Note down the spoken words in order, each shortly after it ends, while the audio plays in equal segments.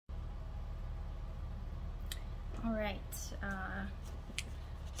Alright,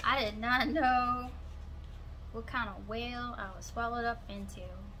 I did not know what kind of whale I was swallowed up into.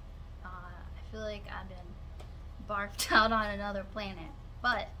 I feel like I've been barfed out on another planet,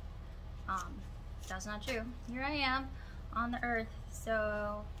 but that's not true. Here I am on the earth,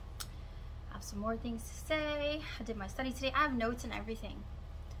 so I have some more things to say. I did my study today. I have notes and everything.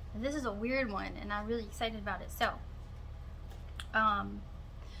 And this is a weird one, and I'm really excited about it. So,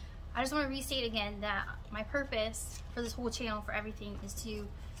 I just want to restate again that my purpose for this whole channel, for everything, is to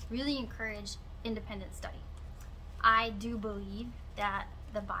really encourage independent study. I do believe that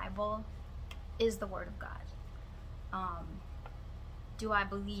the Bible is the Word of God. Do I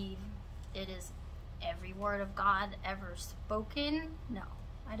believe it is every word of God ever spoken? No,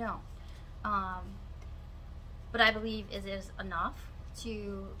 I don't. But I believe it is enough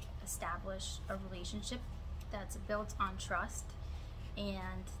to establish a relationship that's built on trust,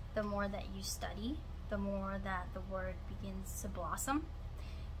 and the more that you study, the more that the word begins to blossom,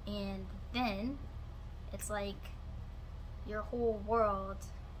 and then it's like your whole world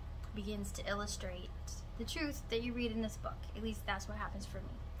begins to illustrate the truth that you read in this book. At least that's what happens for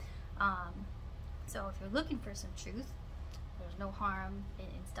me. So if you're looking for some truth, there's no harm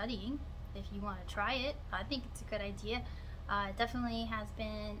in studying. If you want to try it, I think it's a good idea. It definitely has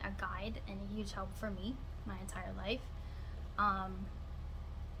been a guide and a huge help for me my entire life. And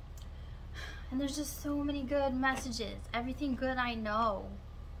there's just so many good messages. Everything good I know.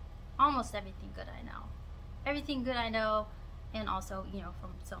 Almost everything good I know. Everything good I know, and also, you know,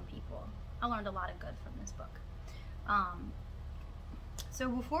 from some people. I learned a lot of good from this book. So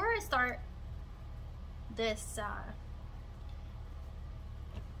before I start this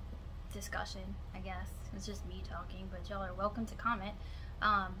discussion, I guess, it's just me talking, but y'all are welcome to comment.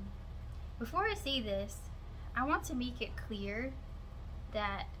 Before I say this, I want to make it clear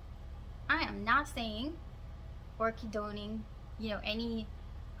that I am not saying or condoning, you know, any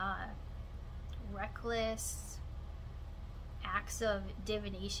reckless acts of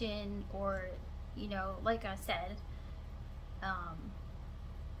divination, or, you know, like I said,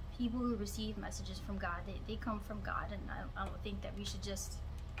 people who receive messages from God, they come from God, and I don't think that we should just,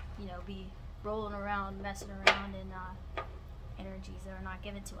 you know, be rolling around, messing around in energies that are not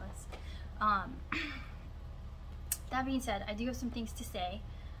given to us. That being said, I do have some things to say.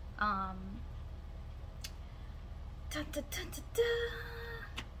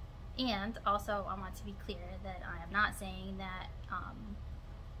 And also, I want to be clear that I am not saying that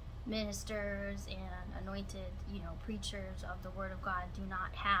ministers and anointed, you know, preachers of the Word of God do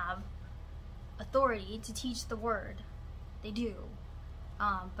not have authority to teach the Word. They do.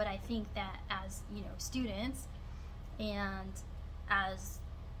 But I think that as, you know, students and as,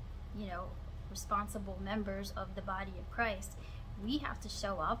 you know, responsible members of the body of Christ, we have to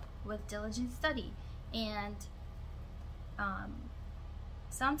show up with diligent study. And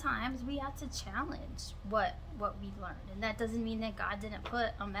sometimes we have to challenge what we've learned, and that doesn't mean that God didn't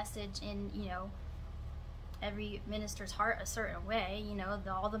put a message in, you know, every minister's heart a certain way. You know,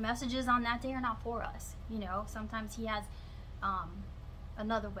 all the messages on that day are not for us. You know, sometimes he has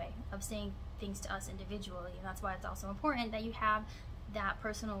another way of saying things to us individually, and that's why it's also important that you have that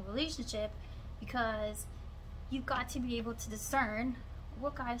personal relationship, because you've got to be able to discern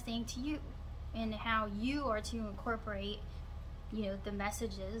what God is saying to you and how you are to incorporate, you know, the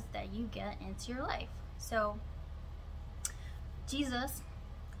messages that you get into your life. So Jesus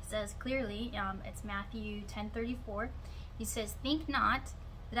says clearly, it's Matthew 10:34, he says, "Think not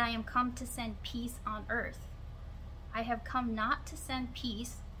that I am come to send peace on earth. I have come not to send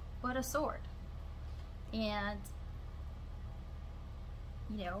peace, but a sword." And,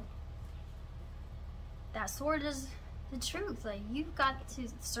 you know, that sword is the truth. Like, you've got to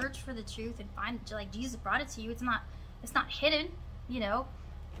search for the truth and find it. Like, Jesus brought it to you. It's not hidden, you know,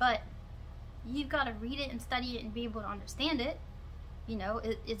 but you've got to read it and study it and be able to understand it. You know,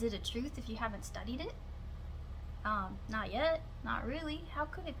 is it a truth if you haven't studied it? Not yet. Not really. How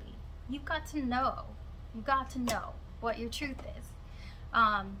could it be? You've got to know. You've got to know what your truth is.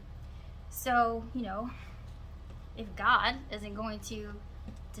 So, you know, if God isn't going to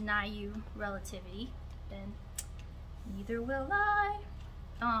deny you relativity, then neither will I.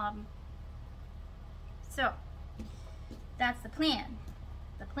 So that's the plan.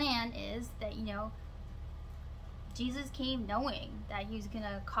 The plan is that, you know, Jesus came knowing that he was going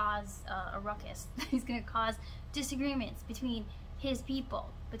to cause a ruckus. He's going to cause disagreements between his people,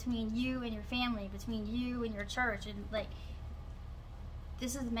 between you and your family, between you and your church. And, like,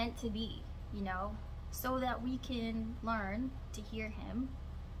 this is meant to be, you know, so that we can learn to hear him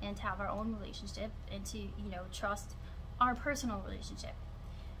and to have our own relationship and to, you know, trust our personal relationship.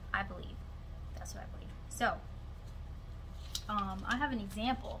 I believe. That's what I believe. So, I have an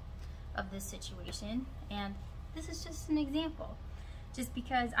example of this situation, and this is just an example. Just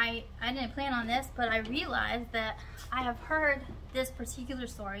because I didn't plan on this, but I realized that I have heard this particular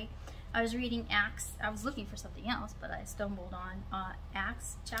story. I was reading Acts. I was looking for something else, but I stumbled on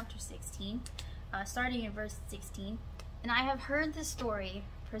Acts chapter 16, starting in verse 16. And I have heard this story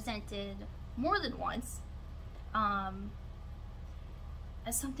presented more than once as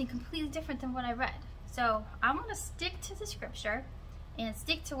something completely different than what I read. So I want to stick to the scripture and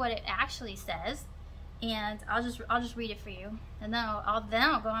stick to what it actually says, and I'll just read it for you, and then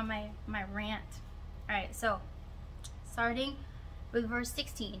I'll go on my rant. All right, so starting with verse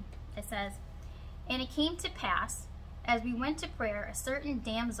 16, it says, "And it came to pass, as we went to prayer, a certain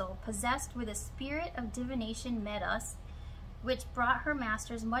damsel possessed with a spirit of divination met us, which brought her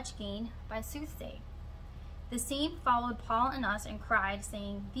masters much gain by soothsaying. The same followed Paul and us, and cried,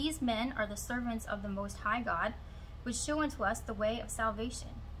 saying, These men are the servants of the Most High God, which show unto us the way of salvation.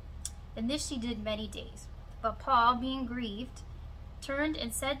 And this she did many days. But Paul, being grieved, turned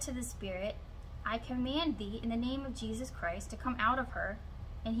and said to the spirit, I command thee in the name of Jesus Christ to come out of her.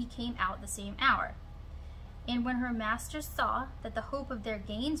 And he came out the same hour. And when her masters saw that the hope of their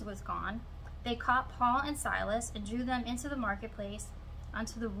gains was gone, they caught Paul and Silas and drew them into the marketplace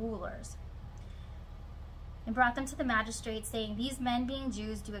unto the rulers, and brought them to the magistrates, saying, These men, being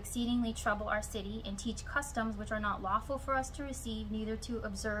Jews, do exceedingly trouble our city, and teach customs which are not lawful for us to receive, neither to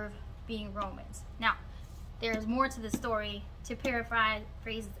observe, being Romans." Now, there is more to the story. To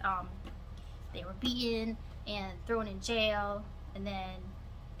paraphrase, they were beaten and thrown in jail, and then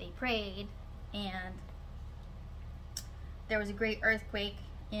they prayed, and there was a great earthquake,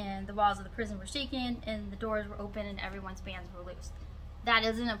 and the walls of the prison were shaken, and the doors were open, and everyone's bands were loosed. That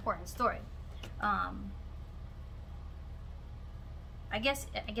is an important story. I guess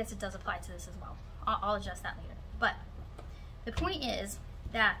it does apply to this as well. I'll adjust that later. But the point is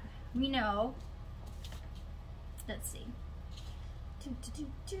that we know, let's see,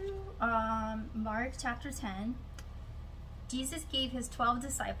 Mark chapter 10, Jesus gave his 12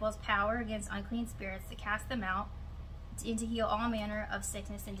 disciples power against unclean spirits to cast them out and to heal all manner of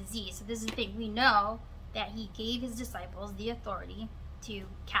sickness and disease. So this is the thing. We know that he gave his disciples the authority to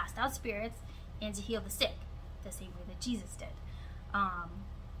cast out spirits and to heal the sick, the same way that Jesus did.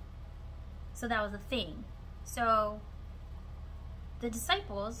 So that was a thing. So the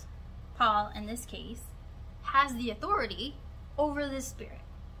disciples, Paul in this case, has the authority over this spirit,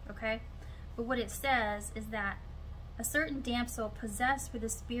 okay? But what it says is that a certain damsel possessed with a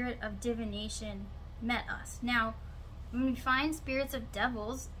spirit of divination met us. Now, when we find spirits of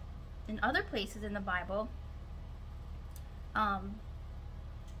devils in other places in the Bible,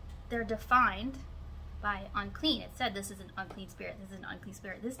 they're defined by unclean. It said this is an unclean spirit. This is an unclean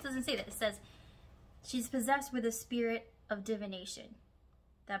spirit. This doesn't say that. It says she's possessed with a spirit of divination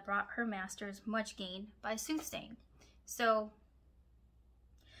that brought her masters much gain by soothsaying. So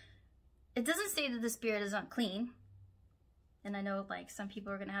it doesn't say that the spirit is unclean. And I know like some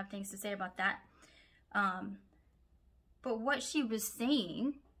people are going to have things to say about that. But what she was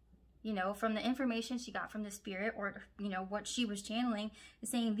saying, you know, from the information she got from the spirit, or, you know, what she was channeling, is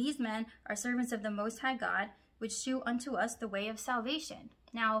saying, These men are servants of the Most High God, which shew unto us the way of salvation.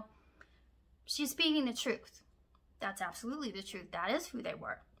 Now, she's speaking the truth. That's absolutely the truth. That is who they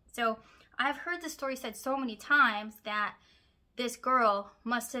were. So I've heard the story said so many times that this girl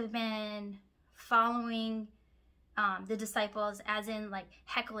must have been following the disciples, as in like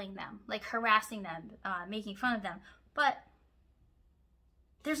heckling them, like harassing them, making fun of them. But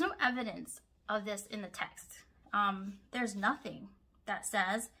there's no evidence of this in the text. There's nothing that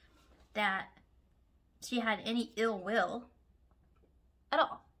says that she had any ill will at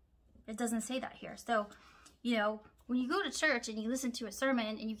all. It doesn't say that here. So, you know, when you go to church and you listen to a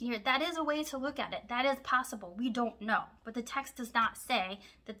sermon and you can hear it, that is a way to look at it. That is possible. We don't know. But the text does not say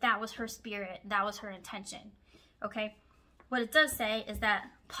that that was her spirit, that was her intention. Okay? What it does say is that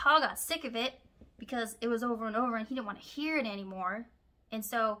Paul got sick of it because it was over and over and he didn't want to hear it anymore. And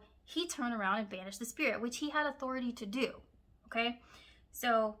so he turned around and banished the spirit, which he had authority to do. Okay?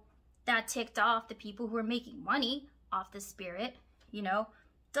 So that ticked off the people who were making money off the spirit, you know.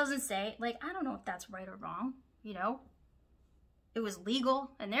 Doesn't say, like, I don't know if that's right or wrong, you know. It was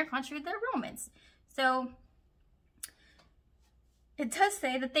legal in their country. They're Romans. So it does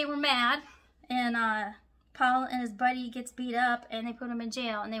say that they were mad, and Paul and his buddy gets beat up and they put him in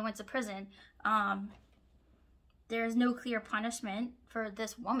jail and they went to prison. There's no clear punishment for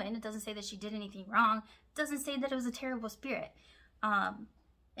this woman. It doesn't say that she did anything wrong. It doesn't say that it was a terrible spirit. And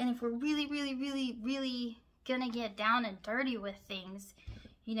if we're really, really, really, really gonna get down and dirty with things,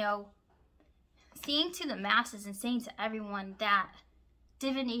 you know, saying to the masses and saying to everyone that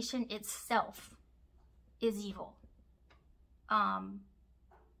divination itself is evil.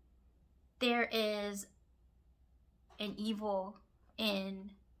 There is an evil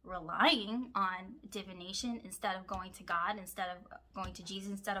in relying on divination instead of going to God, instead of going to Jesus,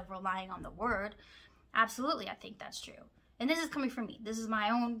 instead of relying on the word. Absolutely, I think that's true. And this is coming from me. This is my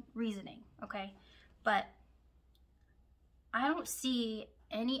own reasoning, okay? But I don't see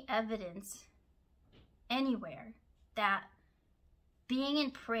any evidence anywhere that being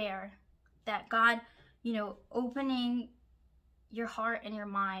in prayer, that God, you know, opening your heart and your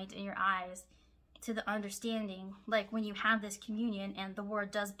mind and your eyes to the understanding, like when you have this communion and the word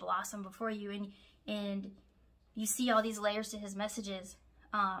does blossom before you and you see all these layers to his messages,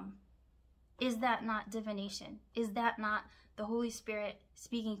 is that not divination? Is that not the Holy Spirit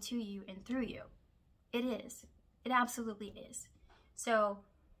speaking to you and through you? It is. It absolutely is. So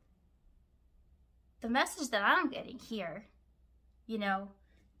the message that I'm getting here, you know,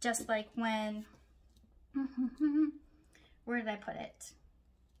 just like when, where did I put it?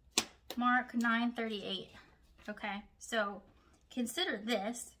 Mark 9:38. Okay, so consider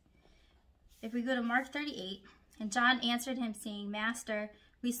this. If we go to Mark 38, and John answered him, saying, Master,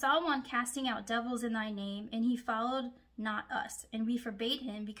 we saw one casting out devils in thy name, and he followed not us, and we forbade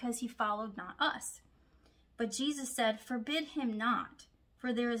him because he followed not us. But Jesus said, Forbid him not,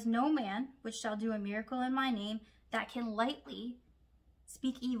 for there is no man which shall do a miracle in my name that can lightly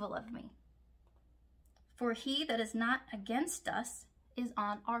speak evil of me. For he that is not against us is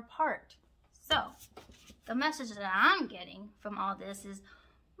on our part. So, the message that I'm getting from all this is,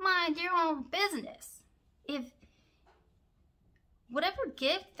 mind your own business. If whatever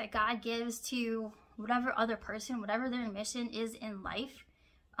gift that God gives to whatever other person, whatever their mission is in life,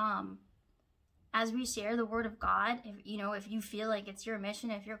 as we share the word of God, if you feel like it's your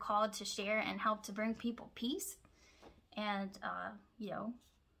mission, if you're called to share and help to bring people peace and,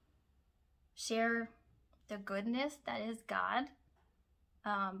 share the goodness that is God,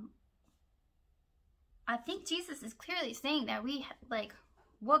 I think Jesus is clearly saying that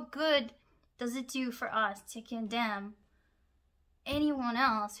what good does it do for us to condemn anyone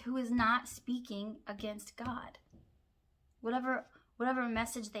else who is not speaking against God? Whatever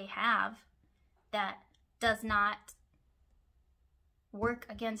message they have that does not work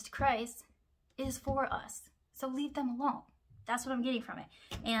against Christ is for us. So leave them alone. That's what I'm getting from it.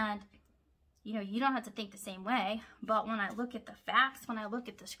 And, you don't have to think the same way, but when I look at the facts, when I look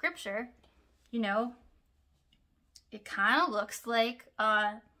at the scripture, it kind of looks like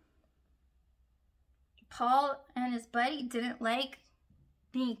Paul and his buddy didn't like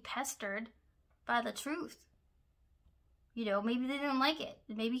being pestered by the truth. Maybe they didn't like it.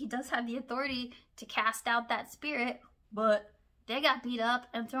 Maybe he does have the authority to cast out that spirit, but they got beat up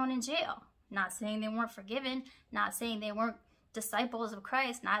and thrown in jail. Not saying they weren't forgiven, not saying they weren't disciples of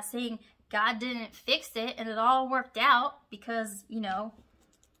Christ, not saying God didn't fix it and it all worked out because, the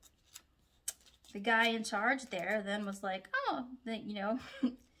guy in charge there then was like,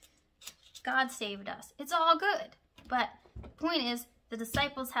 God saved us. It's all good. But the point is, the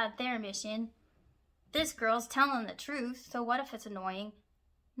disciples had their mission. This girl's telling the truth, so what if it's annoying?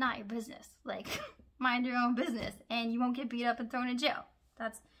 Not your business. Mind your own business, and you won't get beat up and thrown in jail.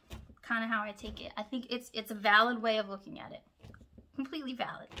 That's kind of how I take it. I think it's a valid way of looking at it. Completely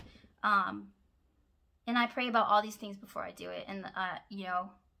valid. And I pray about all these things before I do it. And,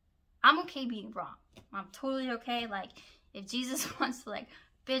 I'm okay being wrong. I'm totally okay. If Jesus wants to,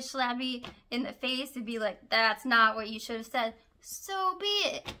 bitch slap me in the face and be like, that's not what you should have said, so be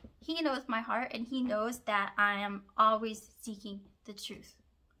it. He knows my heart, and he knows that I am always seeking the truth.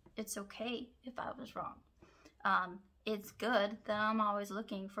 It's okay if I was wrong. It's good that I'm always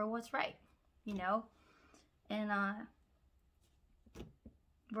looking for what's right, and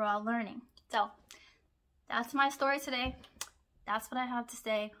we're all learning. So that's my story today. That's what I have to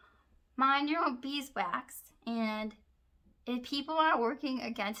say. Mind your own beeswax, and if people aren't working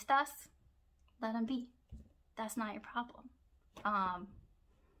against us, let them be. That's not your problem.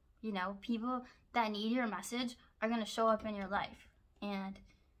 People that need your message are going to show up in your life. And,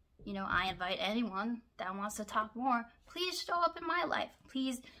 I invite anyone that wants to talk more, please show up in my life.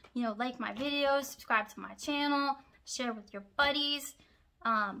 Please, like my videos, subscribe to my channel, share with your buddies.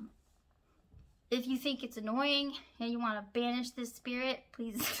 If you think it's annoying and you want to banish this spirit,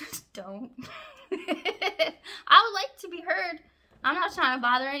 please don't. I would like to be heard. I'm not trying to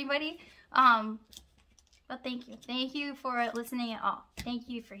bother anybody. But thank you. Thank you for listening at all. Thank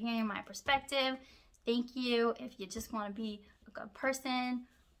you for hearing my perspective. Thank you if you just want to be a good person,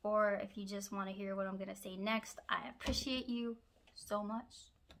 or if you just want to hear what I'm going to say next. I appreciate you so much.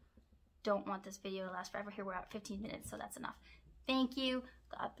 don't want this video to last forever. Here we're at 15 minutes, so that's enough. Thank you.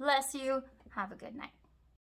 God bless you. Have a good night.